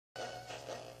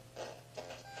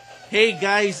Hey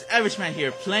guys, outsmart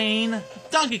here, playing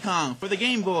Donkey Kong for the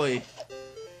Game Boy.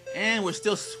 And we're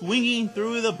still swinging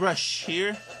through the brush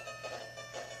here.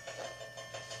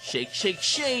 Shake, shake,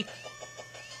 shake!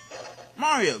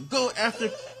 Mario, go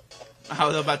after... I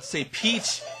was about to say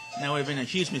Peach. That would have been a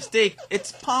huge mistake.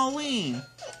 It's Pauline!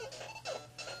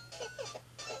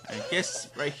 I guess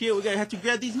right here we're gonna have to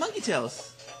grab these monkey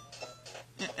tails.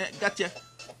 Gotcha.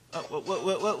 Oh,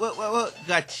 whoa.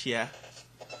 Gotcha.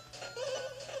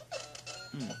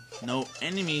 No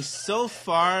enemies so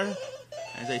far.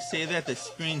 As I say that, the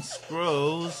screen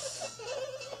scrolls.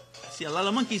 I see a lot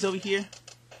of monkeys over here.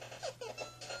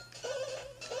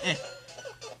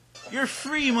 You're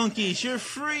free, monkeys. You're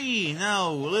free.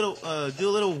 Now, do a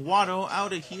little waddle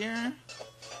out of here.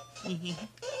 I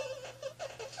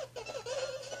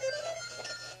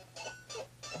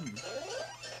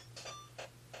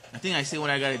think I see what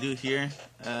I gotta do here.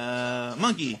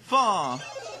 Monkey, fall.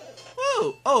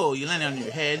 Whoa! Oh, you landed on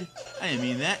your head. I didn't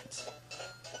mean that.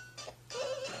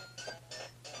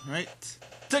 Alright.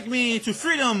 Take me to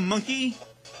freedom, monkey!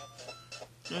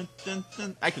 Dun, dun,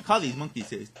 dun. I could call these monkeys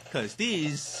because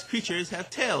these creatures have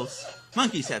tails.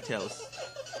 Monkeys have tails.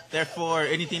 Therefore,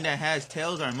 anything that has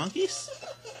tails are monkeys?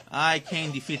 I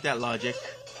can't defeat that logic.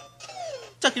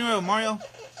 Tuck and roll, Mario.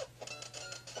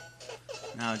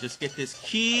 Now just get this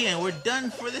key and we're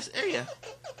done for this area.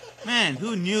 Man,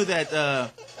 who knew that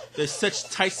there's such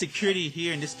tight security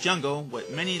here in this jungle with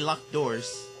many locked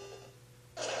doors?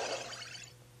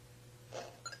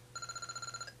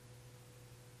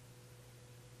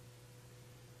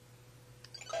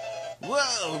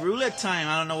 Whoa, roulette time.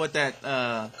 I don't know what that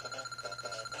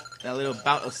little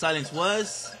bout of silence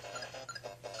was.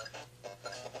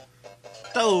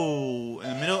 So, in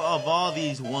the middle of all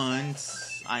these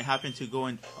ones, I happen to go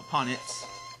upon it.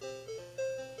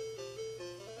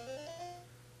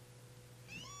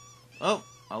 Oh,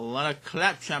 a lot of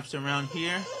claptraps around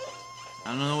here. I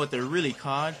don't know what they're really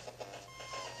called.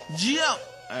 Jump!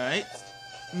 Alright.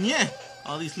 Yeah,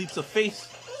 all these leaps of faith.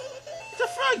 It's a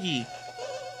froggy!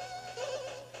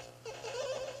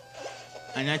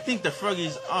 And I think the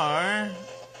froggies are...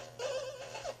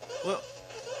 well...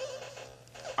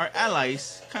 are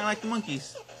allies. Kind of like the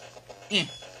monkeys.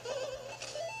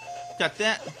 Got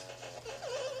that?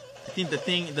 I think the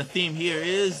theme here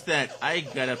is that I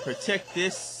gotta protect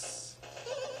this.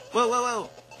 Whoa.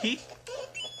 Key?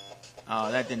 Oh,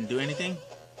 that didn't do anything.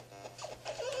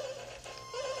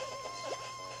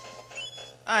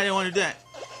 I didn't want to do that.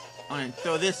 I want to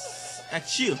throw this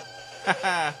at you.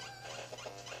 Haha.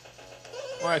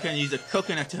 Or I can use a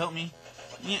coconut to help me.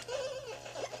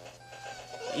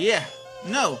 Yeah.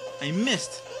 No, I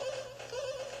missed.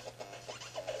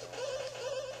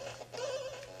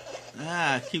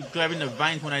 I keep grabbing the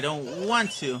vines when I don't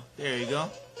want to. There you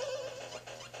go.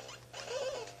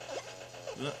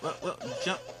 Well,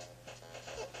 jump.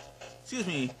 Excuse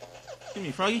me,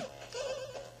 Froggy.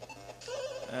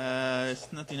 There's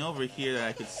nothing over here that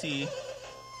I could see.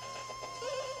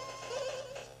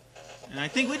 And I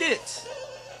think we did it.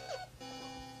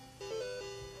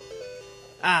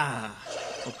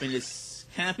 Open this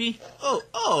canopy.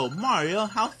 Oh, Mario,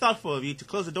 how thoughtful of you to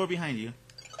close the door behind you.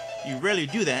 You rarely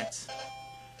do that.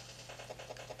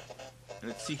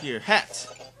 Let's see here. Hat.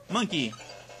 Monkey.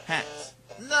 Hat.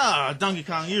 No, Donkey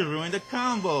Kong, you ruined the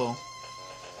combo.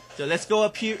 So let's go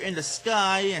up here in the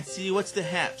sky and see what's the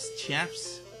haps,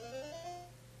 chaps.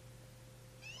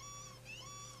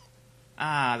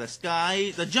 The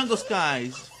sky. The jungle sky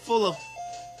is full of...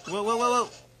 Whoa.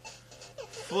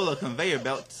 Full of conveyor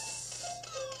belts.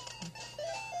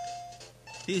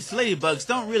 These ladybugs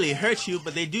don't really hurt you,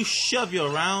 but they do shove you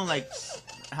around like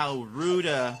how rude,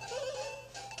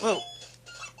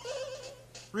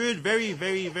 rude, very,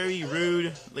 very, very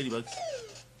rude ladybugs.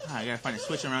 I gotta find a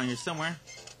switch around here somewhere.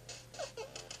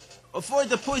 Avoid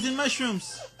the poison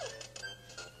mushrooms!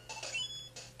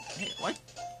 Hey, what?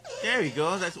 There we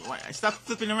go, that's why I stopped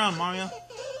flipping around, Mario.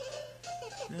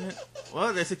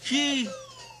 Well, there's a key.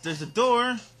 There's a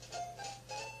door.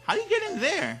 How do you get in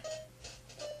there?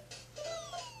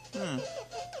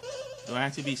 Do I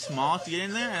have to be small to get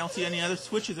in there? I don't see any other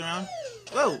switches around.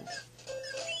 Whoa!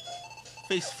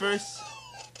 Face first.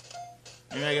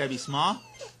 Maybe I gotta be small?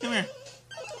 Come here.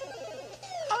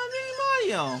 I'm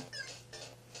Mario!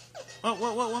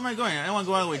 Where am I going? I don't want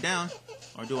to go all the way down.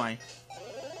 Or do I?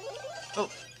 Oh,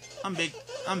 I'm big.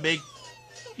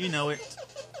 You know it.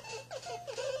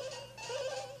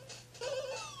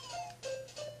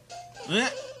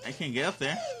 I can't get up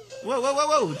there.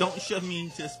 Whoa. Don't shove me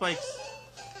into the spikes.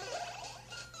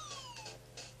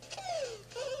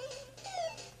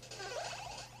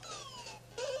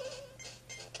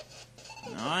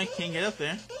 No, I can't get up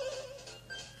there.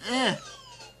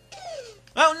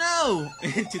 Oh no!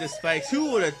 Into the spikes.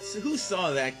 Who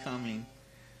saw that coming?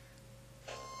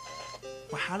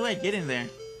 Well, how do I get in there?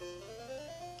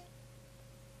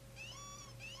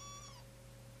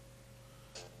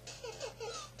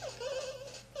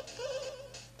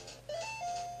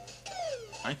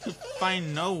 I could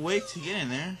find no way to get in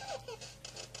there.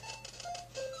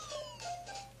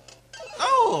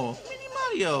 Oh! Mini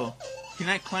Mario!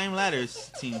 Cannot climb ladders,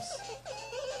 it seems.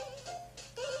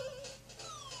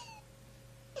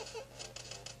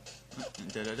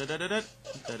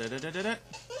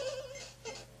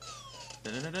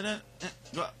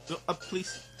 Go up,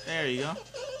 please. There you go.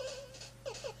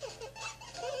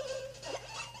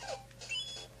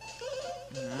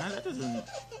 Nah, that doesn't...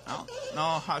 I don't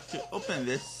know how to open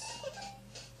this.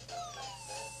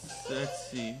 So let's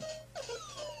see.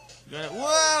 Got it.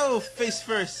 Whoa! Face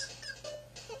first.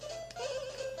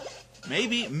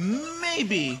 Maybe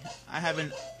I have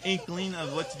an inkling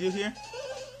of what to do here.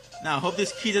 Now, I hope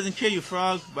this key doesn't kill you,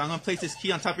 Frog, but I'm gonna place this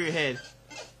key on top of your head.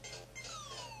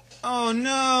 Oh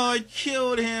no, I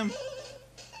killed him.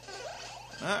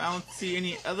 I don't see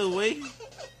any other way.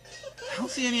 I don't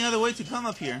see any other way to come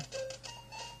up here.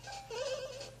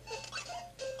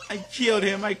 I killed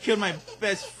him. I killed my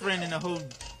best friend in the whole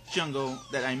jungle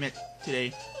that I met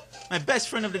today. My best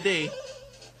friend of the day.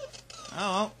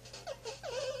 Oh,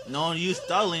 no use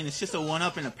dawdling. It's just a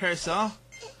one-up and a parasol.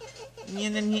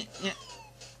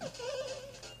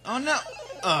 Oh no!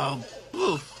 Oh,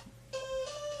 oof.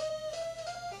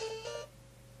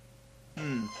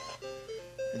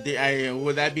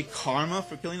 Would that be karma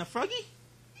for killing a froggy?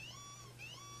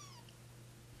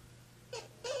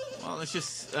 Well, let's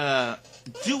just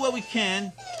do what we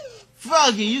can.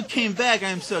 Froggy, you came back.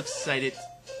 I'm so excited.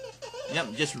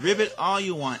 Yep, just ribbit all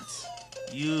you want.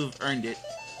 You've earned it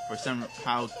for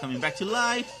somehow coming back to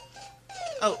life.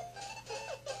 Oh.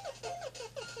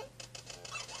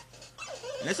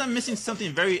 Unless I'm missing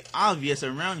something very obvious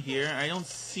around here, I don't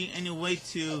see any way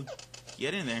to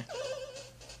get in there.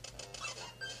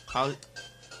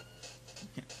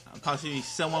 Possibly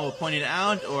someone will point it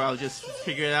out, or I'll just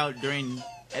figure it out during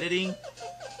editing.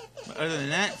 But other than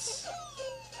that,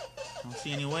 I don't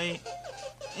see any way.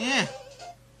 Yeah.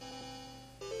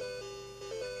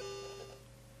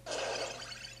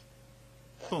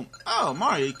 Boom. Oh,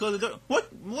 Mario, you closed the door.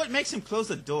 What makes him close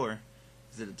the door?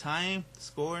 Is it the time? The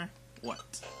score?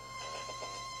 What?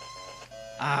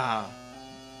 Ah.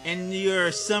 In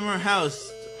your summer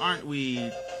house, aren't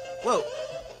we? Whoa.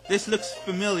 This looks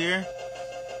familiar.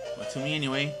 Well, to me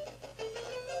anyway.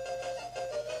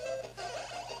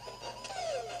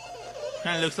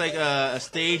 Kind of looks like a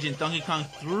stage in Donkey Kong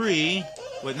 3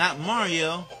 with not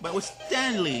Mario, but with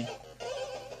Stanley.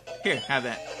 Here, have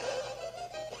that.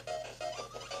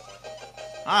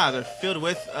 Ah, they're filled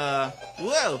with,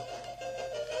 whoa!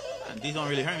 These don't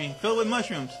really hurt me. Filled with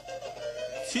mushrooms.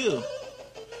 2.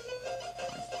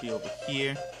 Let's be over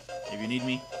here, if you need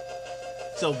me.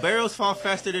 So, barrels fall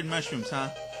faster than mushrooms, huh?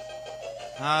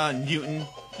 Ah, Newton,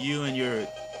 you and your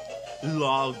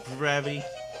law of gravity.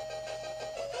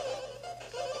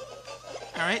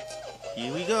 Alright,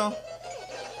 here we go.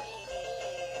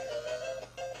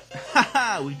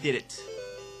 Haha, we did it.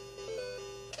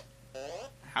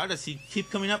 How does he keep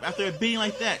coming up after a beating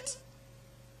like that?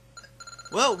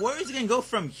 Well, where is he going to go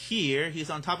from here? He's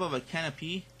on top of a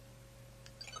canopy.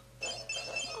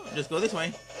 Just go this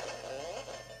way.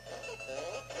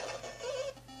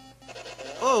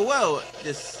 Oh, whoa!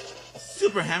 This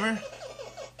super hammer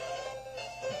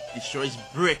destroys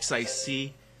bricks, I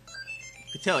see.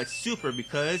 You can tell it's super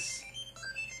because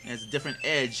it has a different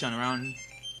edge on around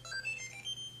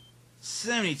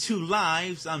 72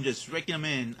 lives. I'm just raking them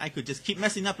in. I could just keep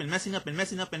messing up and messing up and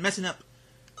messing up and messing up.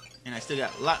 And I still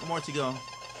got a lot more to go.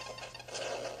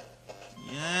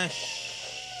 Yeah,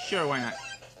 sure, why not?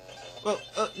 Well,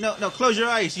 no, close your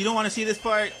eyes. You don't want to see this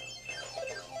part.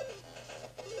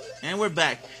 And we're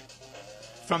back.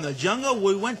 From the jungle,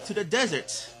 we went to the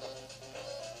desert.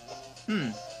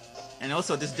 And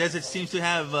also, this desert seems to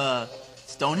have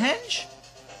Stonehenge?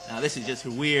 Now, this is just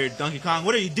weird. Donkey Kong,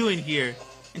 what are you doing here?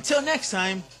 Until next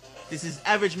time, this is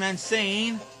Average Man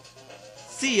saying,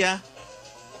 see ya.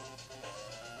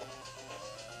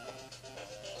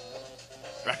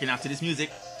 Rocking out to this music.